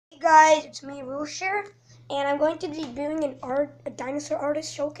guys, it's me, Rusher, and I'm going to be doing a dinosaur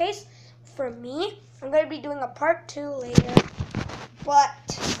artist showcase for me. I'm going to be doing a part 2 later, but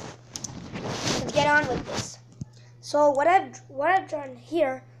let's get on with this. So what I've drawn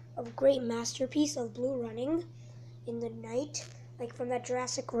here, a great masterpiece of Blue running in the night, like from that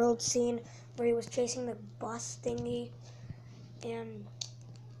Jurassic World scene where he was chasing the bus thingy, and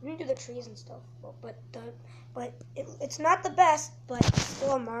we didn't do the trees and stuff, but it's not the best, but it's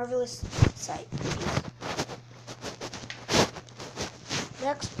still a marvelous sight.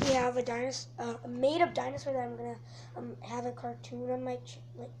 Next, we have a dinosaur, a made-up dinosaur that I'm gonna have a cartoon on my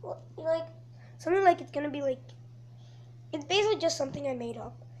like something like it's gonna be like it's basically just something I made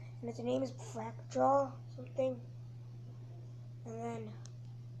up, and its name is Fractal something. And then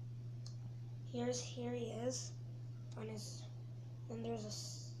here he is on his. And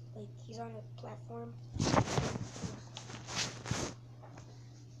there's he's on a platform.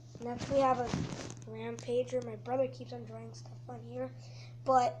 Next we have a rampager. My brother keeps on drawing stuff on here,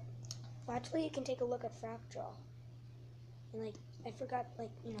 but actually you can take a look at Fractal. And I forgot, but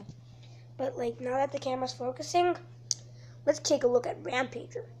now that the camera's focusing, let's take a look at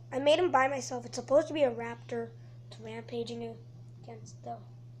Rampager. I made him by myself. It's supposed to be a raptor. It's rampaging against the.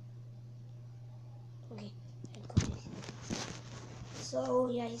 Okay. So,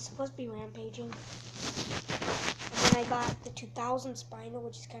 yeah, he's supposed to be rampaging. And then I got the 2000 Spinal,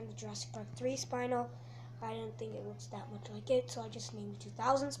 which is kind of the Jurassic Park 3 Spinal. I didn't think it looks that much like it, so I just named it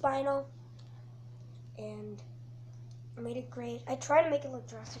 2000 Spinal. And I made it great. I tried to make it look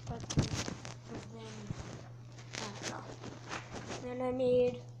Jurassic Park 3, but then, I don't know. And then I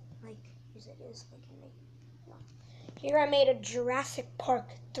made, here I made a Jurassic Park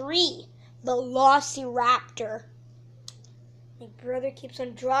 3 Velociraptor. My brother keeps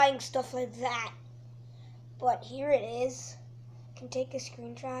on drawing stuff like that. But here it is. You can take a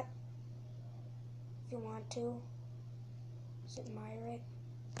screenshot if you want to. Just admire it.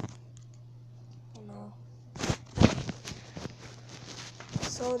 I know.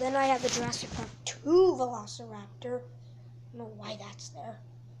 So then I have the Jurassic Park 2 Velociraptor. I don't know why that's there.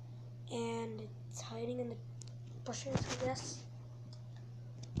 And it's hiding in the bushes, I guess.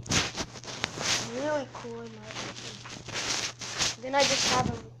 Really cool in my opinion. Then I just have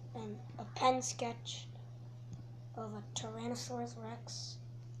a pen sketch of a Tyrannosaurus Rex,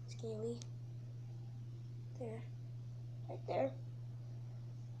 scaly, there, right there.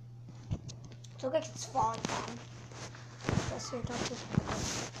 It looks like it's falling down.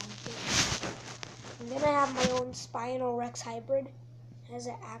 And then I have my own Spinal Rex hybrid. It has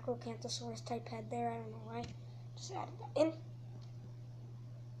an Acrocanthosaurus type head there, I don't know why. Just added that in.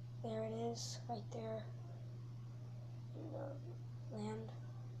 There it is, right there. In the land.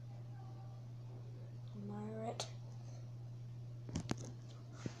 Admire it.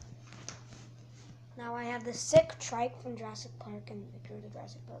 Now I have the sick trike from Jurassic Park, and I drew the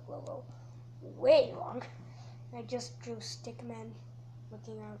Jurassic Park logo way wrong. I just drew Stickman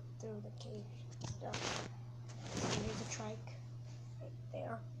looking out through the cage stuff. And here's a trike right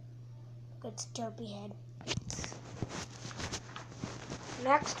there. Good derpy head.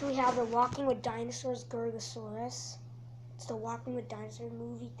 Next, we have the Walking with Dinosaurs Gorgosaurus. It's the Walking with Dinosaurs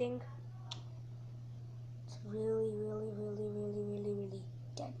movie thing. It's really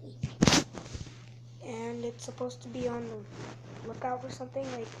deadly. And it's supposed to be on the lookout for something.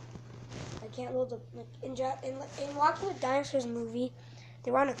 I can't load in Walking with Dinosaurs movie,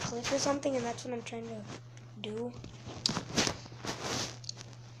 they were on a cliff or something, and that's what I'm trying to do.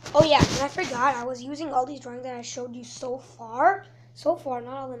 Oh yeah, and I forgot, I was using all these drawings that I showed you so far, not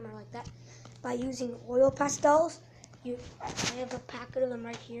all of them are like that, by using oil pastels. I have a packet of them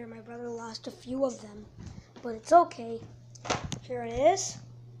right here. My brother lost a few of them, but it's okay. Here it is,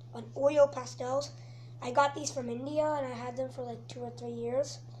 on oil pastels. I got these from India, and I had them for like 2 or 3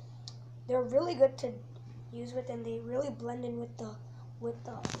 years. They're really good to use with, and they really blend in with the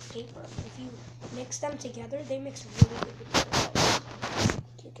paper. If you mix them together, they mix really good with the paper.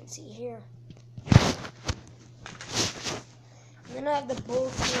 You can see here. And then I have the bull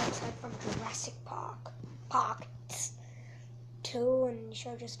T-Rex head from Jurassic Park 2, and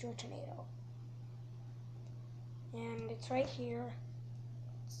you just drew a tornado. And it's right here.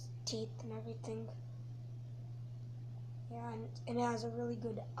 It's teeth and everything. Yeah, and it has a really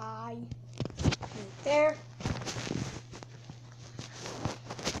good eye right there.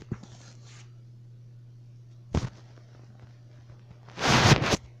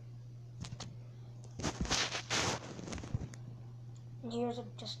 And here's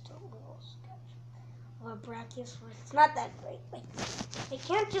just a little sketch of a Brachiosaurus. It's not that great. I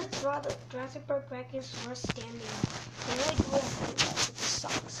can't just draw the Jurassic Park Brachiosaurus standing up. I really do it. It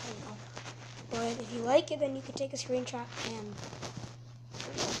sucks. If you like it, then you can take a screenshot and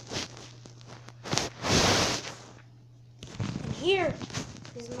here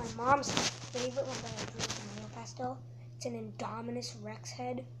is my mom's favorite one that I drew with an oil pastel. It's an Indominus Rex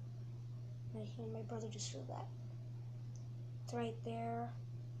head. Right here, my brother just drew that. It's right there.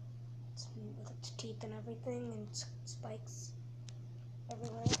 It's with its teeth and everything, and spikes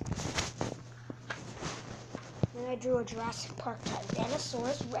everywhere. Then I drew a Jurassic Park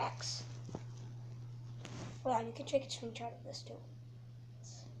Tyrannosaurus Rex. Well, you can take a screenshot of this too.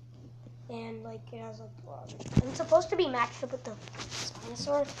 And like it has like, and it's supposed to be matched up with the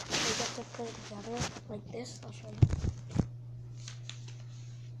Spinosaur. So you get to put it together like this. I'll show you.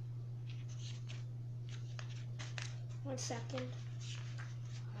 One second.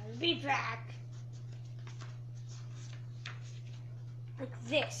 I'll be back. Like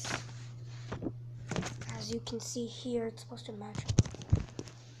this. As you can see here, it's supposed to match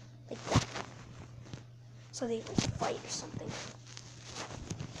like that. So they will fight or something.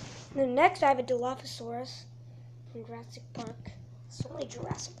 And then next I have a Dilophosaurus from Jurassic Park. It's only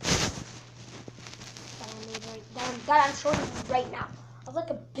Jurassic Park. That I'm showing you right now. I have like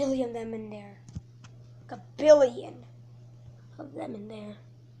a billion of them in there. Like a billion of them in there.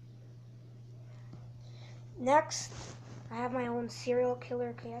 Next, I have my own serial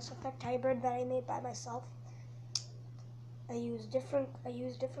killer chaos effect hybrid that I made by myself. I use different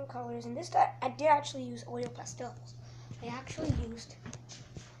colors, and this time I did actually use oil pastels. I actually used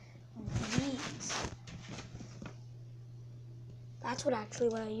these. That's what I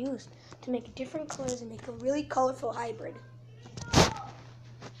used to make different colors and make a really colorful hybrid.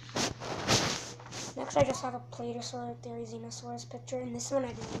 Next, I just have a Platosaur Therizinosaurus picture, and this one I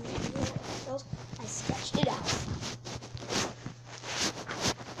didn't use any pastels. I sketched it out.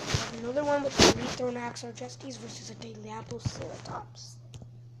 Another one with the Rethronax Argestes versus a Dilophoceratops.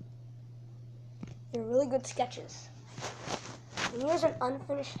 They're really good sketches. And here's an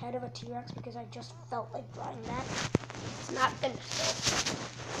unfinished head of a T-Rex because I just felt like drawing that. It's not finished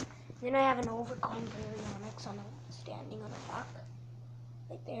though. Then I have an overgrown Baryonyx standing on a rock.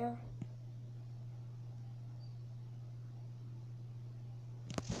 Right there.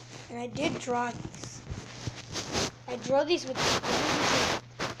 And I did draw these. I drew these with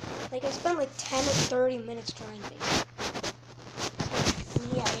like I spent like 10 or 30 minutes drawing these.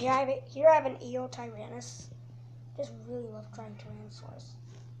 And yeah, here I have an Eotyrannus. Just really love drawing Tyrannosaurus.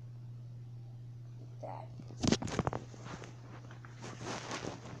 Like that.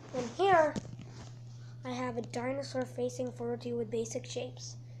 And here I have a dinosaur facing forward to you with basic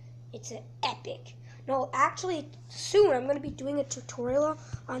shapes. It's an epic. No, actually, soon I'm going to be doing a tutorial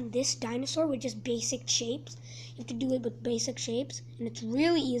on this dinosaur with just basic shapes. You have to do it with basic shapes, and it's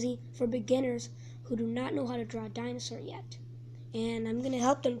really easy for beginners who do not know how to draw a dinosaur yet. And I'm going to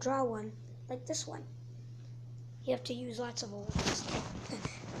help them draw one like this one. You have to use lots of ovals.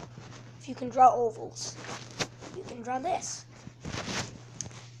 If you can draw ovals, you can draw this.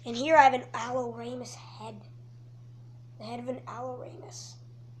 And here I have an Alloramus head. The head of an Alloramus.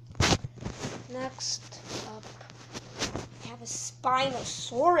 Next up, I have a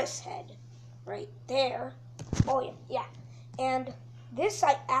Spinosaurus head right there. Oh yeah. And this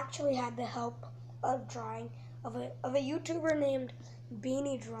I actually had the help of drawing of a YouTuber named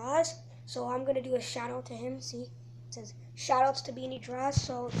Beanie Draws. So I'm gonna do a shout out to him. See, it says shout outs to Beanie Draws.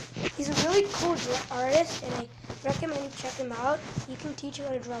 So he's a really cool artist, and I recommend you check him out. He can teach you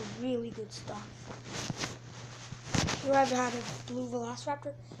how to draw really good stuff. Here I have a blue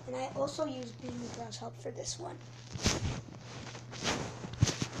Velociraptor, and I also used Beanie Draws' help for this one.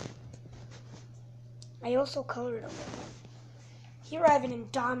 I also colored it a little. Here I have an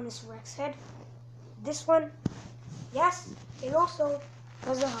Indominus Rex head. This one, yes, it also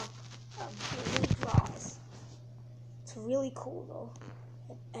has the help of Beanie Draws. It's really cool though.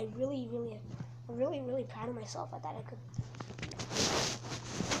 I'm really proud of myself at that.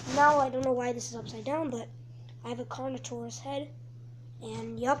 Now I don't know why this is upside down, but I have a Carnotaurus head,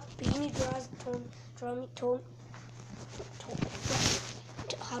 and yup, Beanie Draws told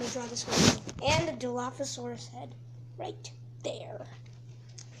how to draw this one, and a Dilophosaurus head right there.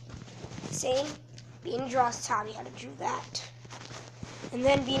 Same, Beanie Draws taught me how to do that, and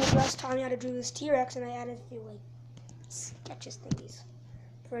then Beanie Draws taught me how to do this T-Rex, and I added a few like sketches thingies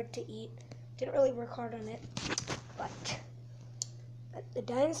for it to eat. Didn't really work hard on it, but the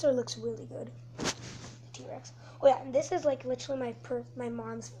dinosaur looks really good. T-Rex. Oh yeah, and this is like literally my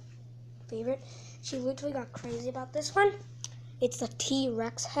mom's favorite. She literally got crazy about this one. It's the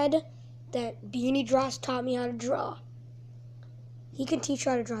T-Rex head that Beanie Draws taught me how to draw. He can teach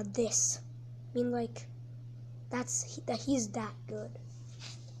you how to draw this. I mean, like, he's that good.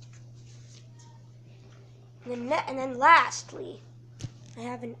 And then lastly, I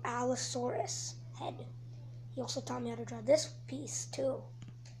have an Allosaurus head. He also taught me how to draw this piece too.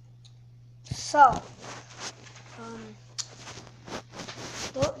 So,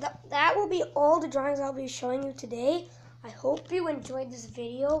 that will be all the drawings I'll be showing you today. I hope you enjoyed this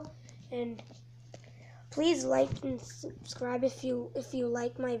video, and please like and subscribe if you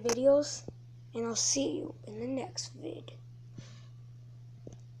like my videos, and I'll see you in the next vid.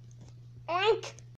 Oink!